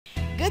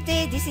Good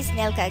day, this is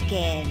Nelca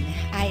again.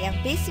 I am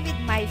busy with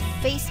my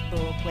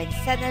Facebook when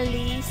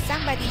suddenly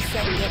somebody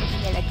sent me an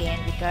email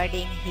again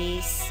regarding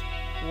his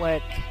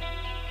work.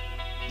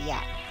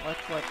 Yeah,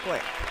 work.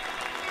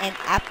 And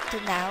up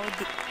to now,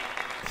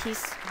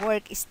 his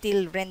work is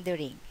still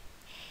rendering.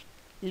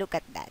 Look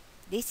at that.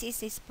 This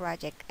is his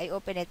project. I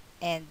open it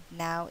and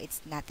now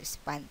it's not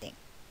responding.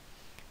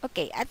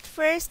 Okay, at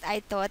first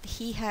I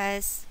thought he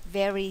has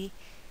very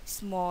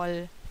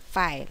small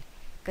file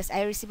because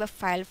I received a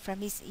file from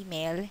his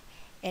email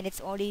and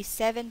it's only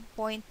 7.2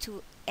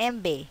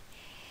 MB.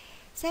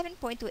 7.2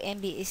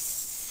 MB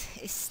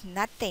is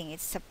nothing.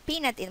 It's a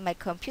peanut in my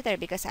computer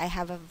because I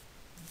have a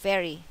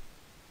very,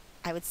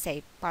 I would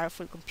say,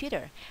 powerful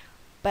computer.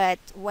 But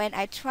when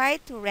I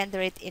try to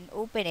render it and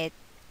open it,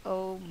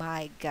 oh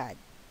my god,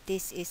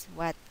 this is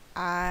what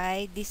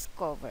I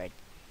discovered.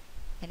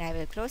 And I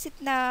will close it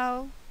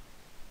now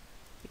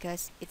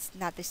because it's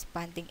not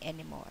responding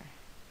anymore.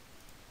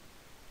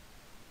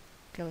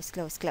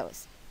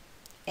 Close.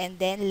 And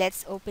then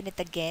let's open it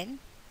again.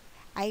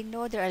 I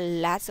know there are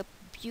lots of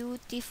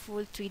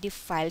beautiful 3D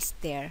files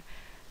there,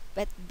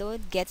 but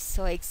don't get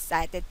so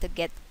excited to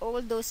get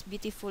all those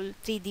beautiful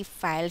 3D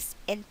files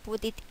and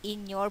put it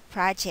in your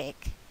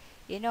project.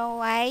 You know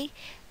why?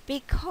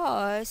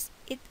 Because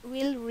it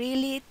will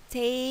really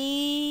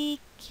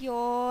take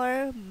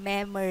your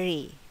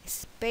memory,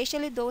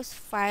 especially those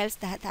files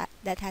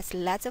that has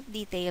lots of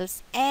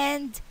details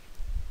and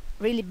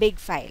really big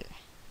file.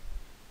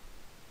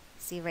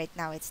 See, right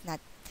now it's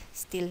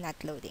still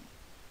not loading.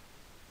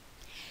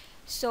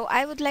 So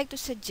I would like to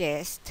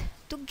suggest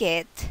to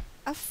get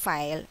a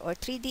file or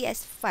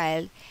 3ds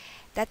file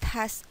that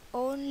has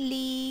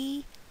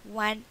only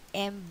 1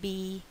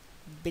 MB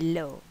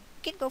below.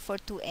 You can go for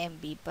 2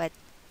 MB, but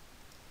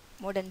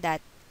more than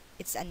that,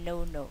 it's a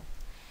no-no.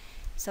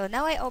 So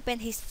now I open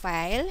his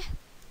file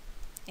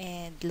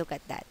and look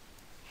at that.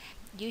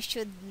 You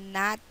should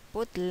not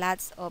put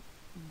lots of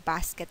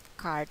basket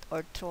cart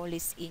or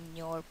trolleys in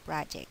your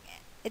project.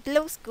 It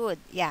looks good.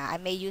 Yeah, I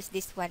may use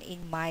this one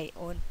in my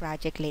own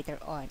project later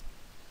on.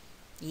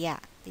 Yeah,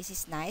 this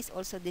is nice.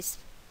 Also, these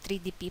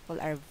 3D people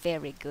are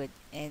very good,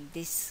 and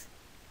this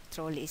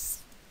trolley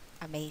is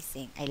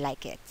amazing. I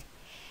like it.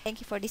 Thank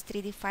you for these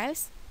 3D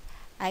files.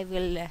 I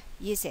will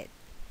use it.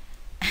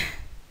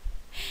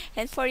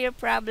 And for your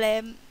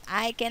problem,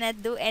 I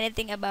cannot do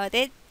anything about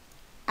it.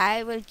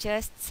 I will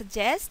just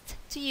suggest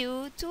to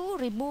you to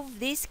remove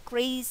these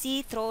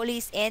crazy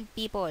trolleys and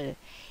people.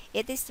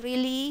 It is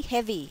really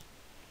heavy.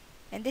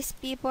 And these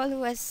people who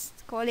was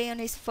calling on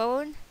his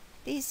phone,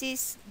 this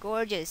is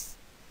gorgeous.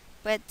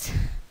 But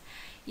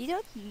you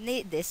don't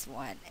need this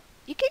one.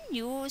 You can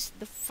use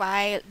the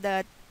file,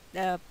 the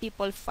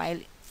people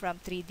file from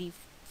 3D,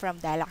 from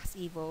Dialux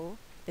Evo,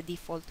 the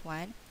default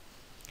one.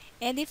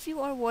 And if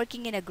you are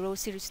working in a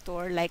grocery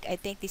store, like I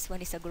think this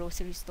one is a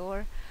grocery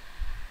store,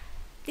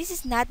 this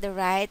is not the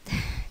right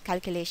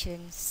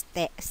calculation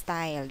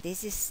style.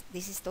 This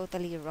is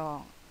totally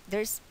wrong.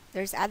 There's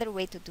other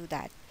way to do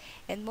that,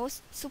 and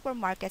most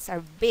supermarkets are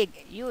big,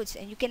 huge,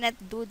 and you cannot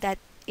do that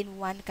in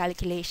one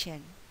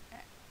calculation.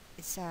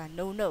 It's a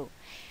no-no.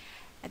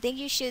 I think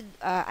you should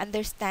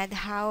understand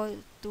how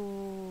to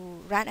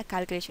run a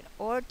calculation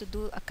or to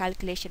do a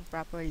calculation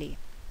properly.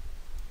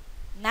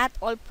 Not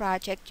all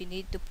project you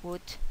need to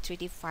put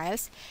 3D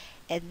files,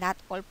 and not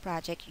all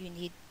project you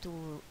need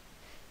to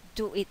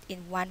do it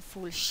in one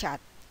full shot.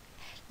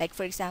 Like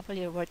for example,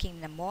 you're working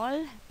in a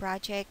mall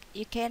project,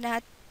 you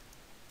cannot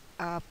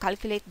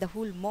calculate the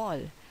whole mall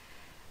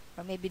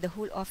or maybe the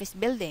whole office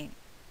building.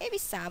 Maybe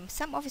some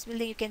office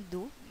building you can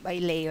do by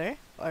layer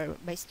or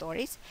by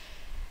stories,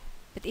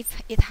 but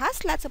if it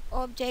has lots of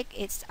object,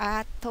 it's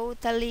a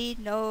totally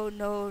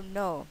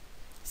no.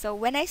 So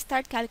when I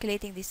start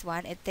calculating this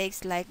one, it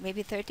takes like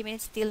maybe 30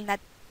 minutes still not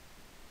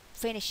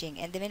finishing,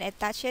 and then when I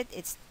touch it,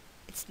 it's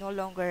no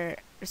longer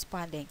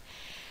responding.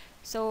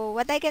 So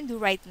what I can do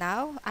right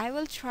now, I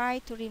will try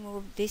to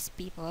remove these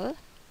people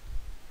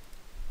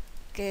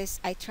because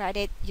I tried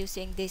it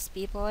using these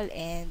people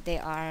and they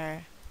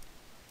are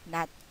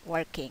not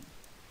working.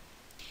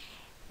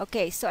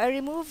 Okay, so I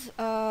remove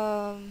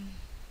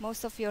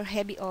most of your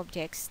heavy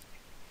objects.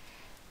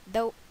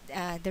 The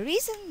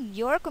reason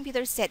your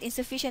computer said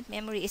insufficient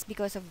memory is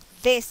because of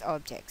these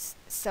objects.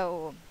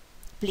 So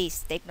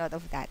please take note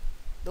of that.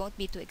 Don't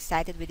be too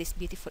excited with these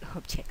beautiful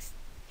objects.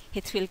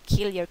 It will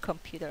kill your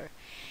computer.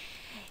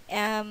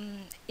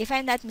 If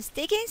I'm not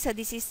mistaken, so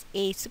this is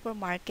a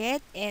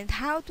supermarket, and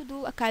how to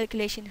do a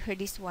calculation for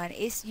this one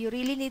is you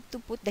really need to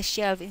put the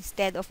shelf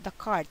instead of the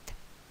cart.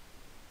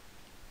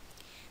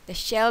 The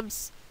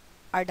shelves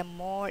are the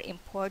more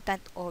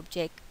important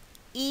object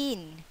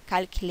in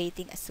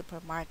calculating a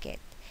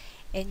supermarket,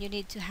 and you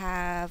need to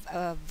have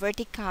a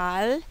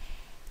vertical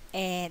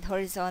and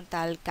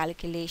horizontal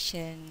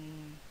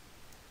calculation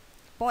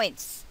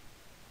points,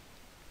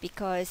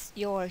 because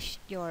your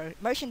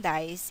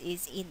merchandise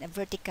is in a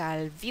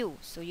vertical view,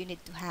 so you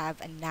need to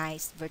have a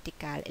nice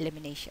vertical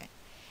elimination.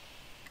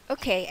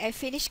 Okay, I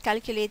finished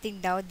calculating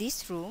now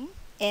this room,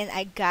 and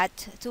I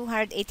got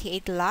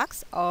 288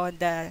 lux on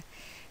the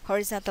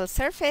horizontal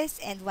surface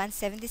and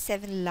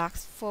 177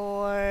 lux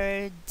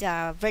for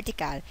the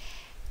vertical.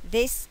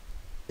 This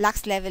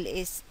lux level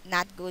is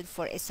not good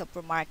for a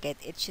supermarket.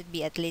 It should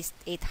be at least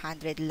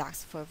 800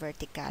 lux for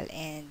vertical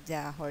and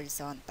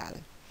horizontal.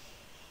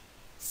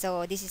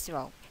 So this is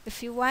wrong.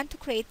 If you want to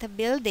create a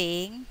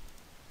building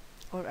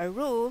or a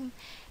room,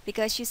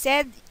 because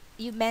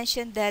you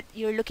mentioned that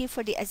you're looking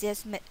for the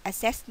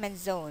assessment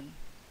zone.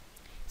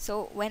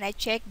 So when I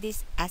check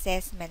this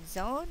assessment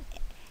zone,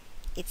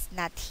 it's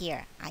not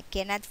here. I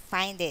cannot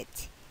find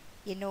it.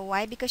 You know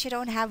why? Because you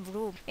don't have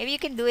room. Maybe you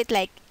can do it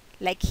like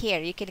here.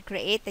 You can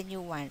create a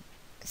new one.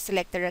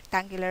 Select the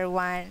rectangular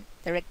one,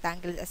 the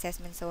rectangular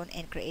assessment zone,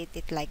 and create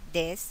it like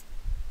this.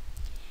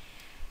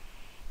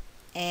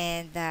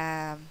 And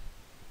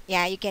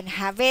yeah, you can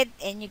have it,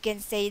 and you can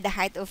say the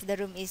height of the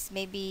room is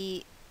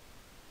maybe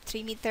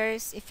 3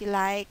 meters if you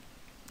like.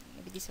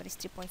 Maybe this one is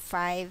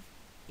 3.5.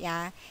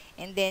 Yeah,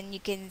 and then you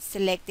can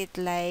select it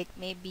like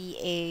maybe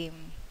a.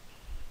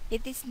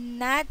 It is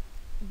not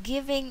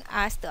giving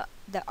us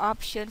the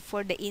option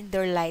for the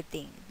indoor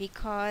lighting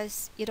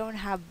because you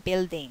don't have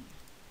building.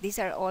 These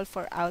are all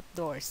for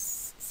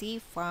outdoors. See,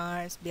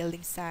 farms,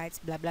 building sites,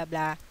 blah blah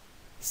blah.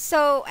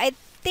 So I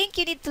think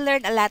you need to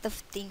learn a lot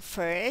of things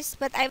first,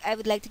 but I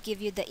would like to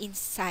give you the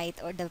insight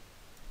or the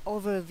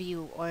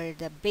overview or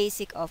the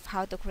basic of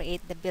how to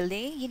create the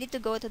building. You need to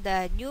go to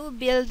the new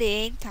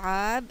building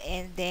tab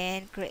and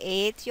then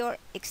create your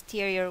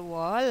exterior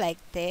wall like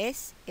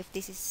this if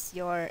this is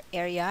your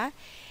area,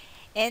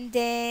 and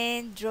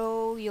then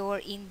draw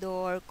your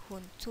indoor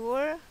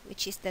contour,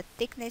 which is the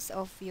thickness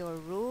of your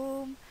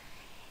room.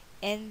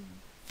 And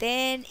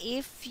then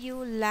if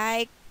you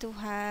like to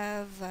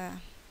have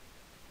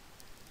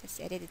let's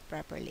edit it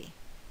properly.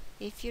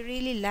 If you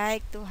really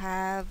like to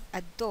have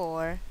a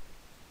door,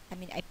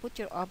 I put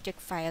your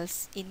object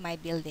files in my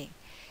building.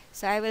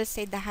 So I will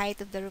say the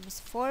height of the room is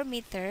 4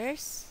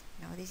 meters.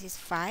 Now this is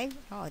 5.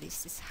 Oh,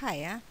 this is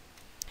high, huh?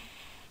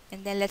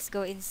 And then let's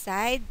go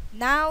inside.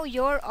 Now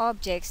your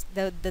objects,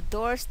 the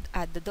doors,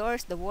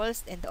 the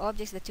walls, and the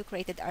objects that you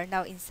created are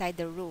now inside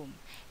the room.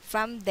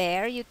 From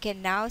there, you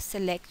can now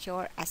select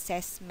your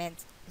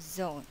assessment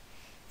zone.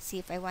 See,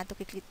 if I want to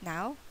click it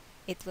now,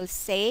 it will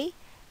say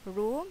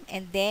room,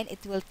 and then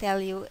it will tell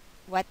you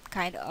what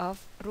kind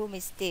of room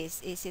is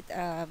this. Is it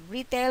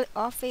retail,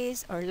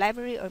 office, or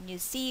library, or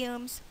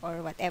museums,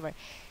 or whatever.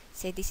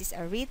 Say this is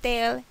a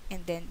retail,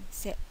 and then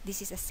say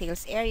this is a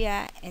sales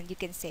area, and you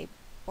can say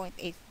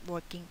 0.8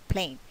 working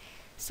plane.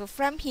 So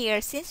from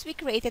here, since we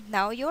created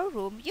now your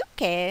room, you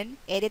can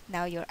edit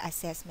now your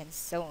assessment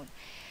zone.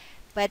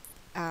 But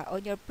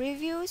on your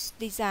previous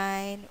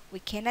design, we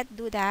cannot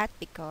do that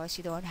because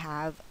you don't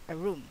have a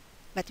room.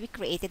 But we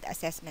created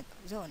assessment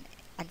zone.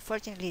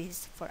 Unfortunately, this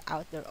is for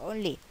outdoor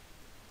only.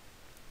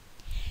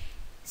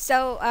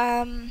 So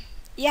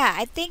yeah,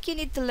 I think you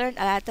need to learn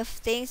a lot of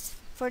things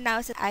for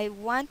now. So I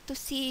want to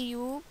see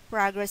you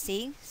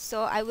progressing.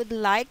 So I would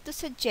like to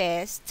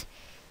suggest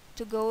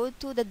to go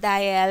to the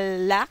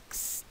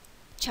Dialux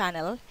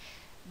channel.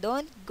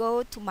 Don't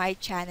go to my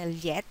channel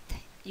yet.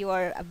 You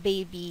are a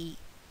baby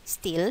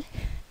still.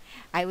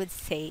 I would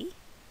say,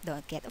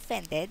 don't get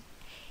offended.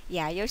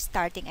 Yeah, you're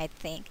starting, I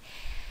think.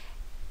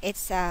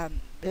 It's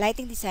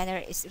lighting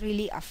designer is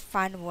really a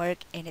fun work,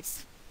 and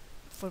it's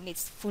for me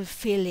it's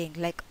fulfilling,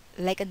 like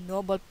a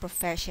noble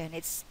profession.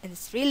 It's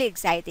really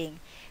exciting,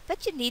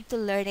 but you need to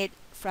learn it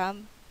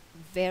from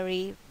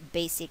very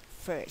basic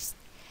first.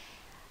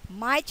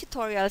 My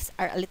tutorials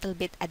are a little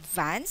bit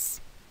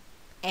advanced,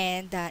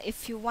 and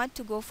if you want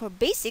to go for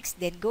basics,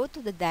 then go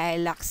to the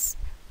Dialux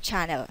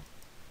channel.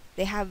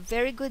 They have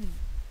very good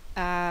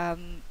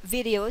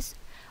videos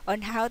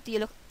on how to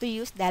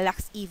use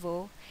Dialux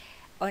Evo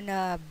on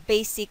a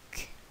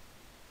basic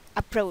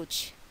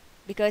approach,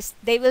 because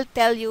they will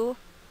tell you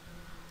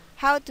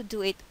how to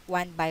do it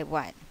one by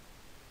one.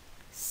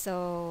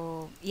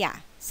 So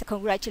yeah, so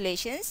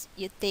congratulations,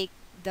 you take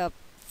the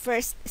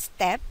first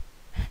step,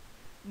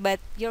 but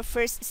your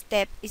first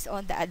step is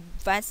on the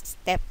advanced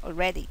step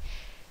already.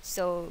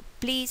 So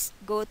please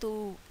go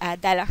to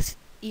Dialux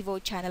Evo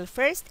channel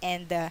first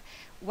and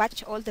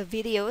watch all the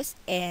videos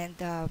and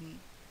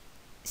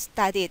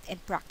study it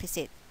and practice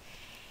it.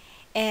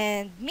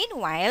 And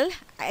meanwhile,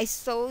 I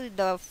saw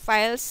the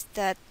files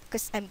that,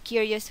 because I'm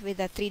curious with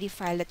the 3D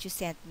file that you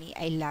sent me.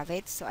 I love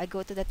it. So I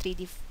go to the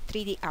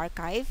 3D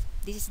archive.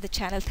 This is the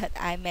channel that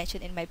I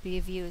mentioned in my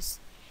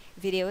previous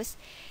videos.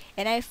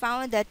 And I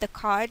found that the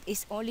card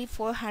is only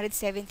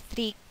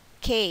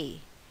 473K.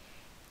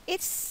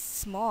 It's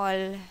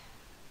small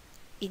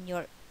in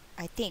your,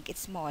 I think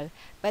it's small.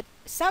 But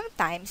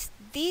sometimes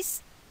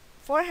this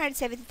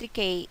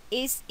 473K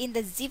is in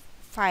the zip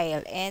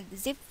file, and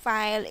zip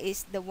file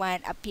is the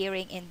one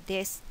appearing in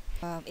this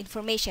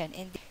information.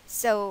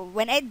 So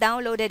when I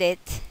downloaded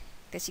it,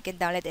 because you can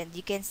download and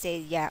you can say,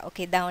 yeah,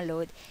 okay,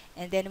 download.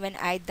 And then when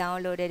I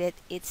downloaded it,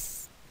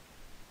 it's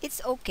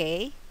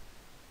okay.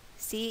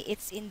 See,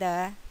 it's in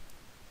the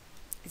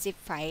zip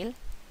file.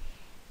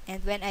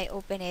 And when I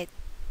open it,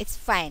 it's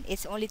fine.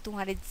 It's only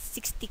 260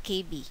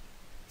 KB.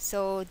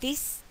 So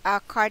this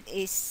card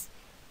is,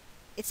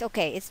 it's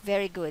okay. It's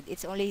very good.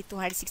 It's only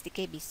 260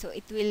 KB, so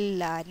it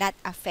will not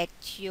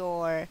affect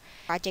your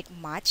project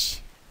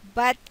much.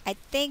 But I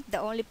think the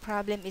only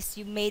problem is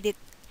you made it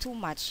too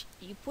much.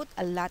 You put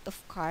a lot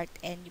of card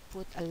and you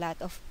put a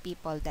lot of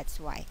people. That's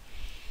why.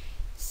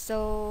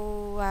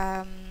 So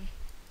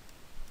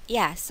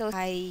yeah, so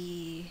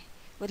I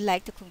would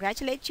like to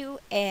congratulate you,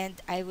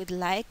 and I would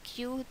like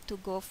you to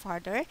go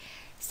further.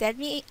 Send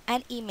me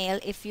an email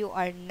if you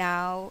are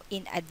now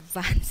in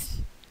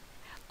advanced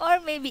or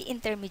maybe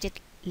intermediate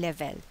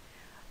level.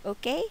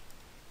 Okay?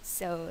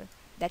 So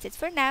that's it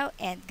for now,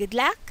 and good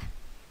luck,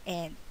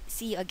 and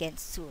see you again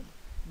soon.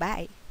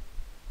 Bye.